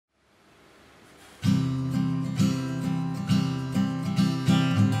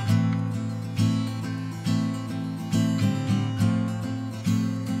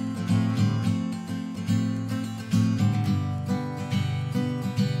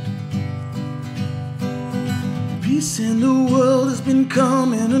Peace in the world has been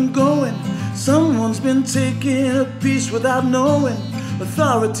coming and going. Someone's been taking a piece without knowing.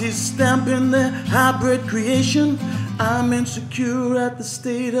 Authorities stamping their hybrid creation. I'm insecure at the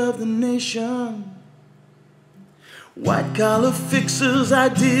state of the nation. White collar fixers,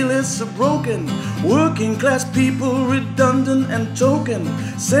 idealists are broken. Working class people redundant and token.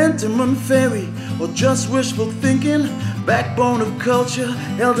 Sentiment fairy or just wishful thinking. Backbone of culture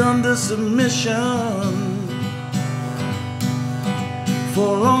held under submission.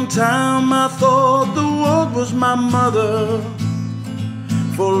 For a long time I thought the world was my mother.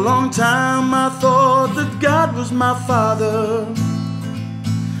 For a long time I thought that God was my father.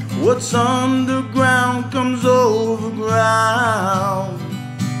 What's underground comes overground.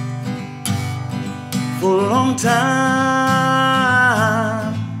 For a long time,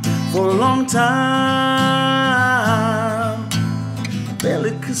 for a long time.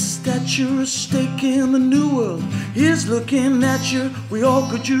 Bellicose stature, a stake in the new world. Here's looking at you, we all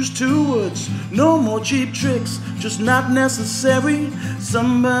could use 2 words. No more cheap tricks, just not necessary.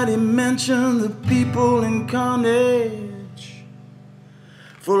 Somebody mentioned the people in carnage.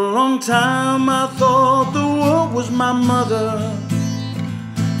 For a long time I thought the world was my mother.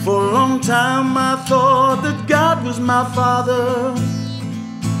 For a long time I thought that God was my father.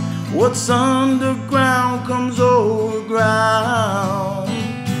 What's underground comes overground.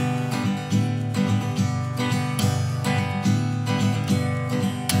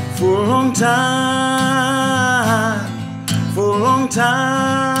 For a long time, for a long time,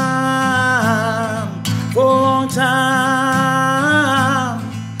 for a long time,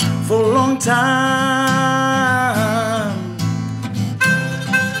 for a long time.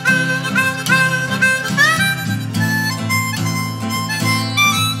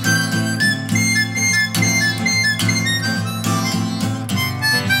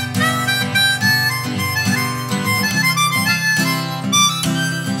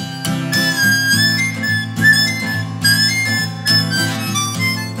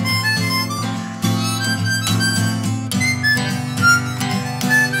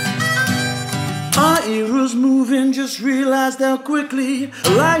 Our era's moving, just realized how quickly.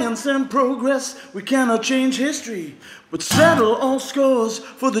 Alliance and progress, we cannot change history, but settle all scores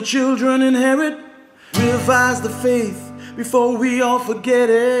for the children inherit. Revise the faith before we all forget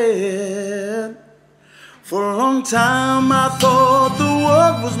it. For a long time I thought the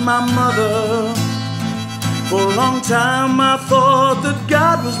world was my mother. For a long time I thought that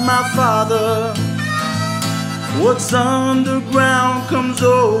God was my father. What's underground comes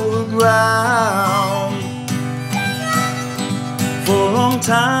overground. For a long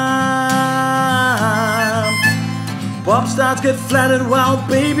time, pop stars get flattered while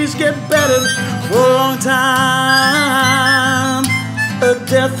babies get bettered. For a long time, a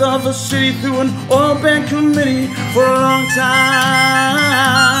death of a city through an oil bank committee. For a long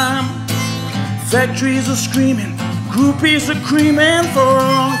time, factories are screaming, groupies are creaming. For a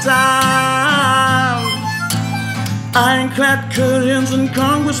long time, ironclad curtains and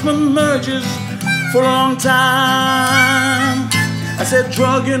congressman mergers. For a long time, I said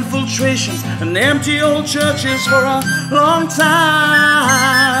drug infiltrations and empty old churches. For a long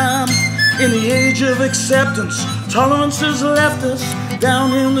time, in the age of acceptance, tolerance has left us.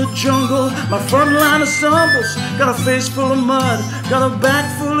 Down in the jungle, my front line stumbles. Got a face full of mud, got a back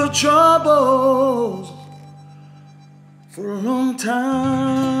full of troubles. For a long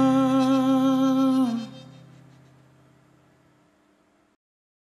time.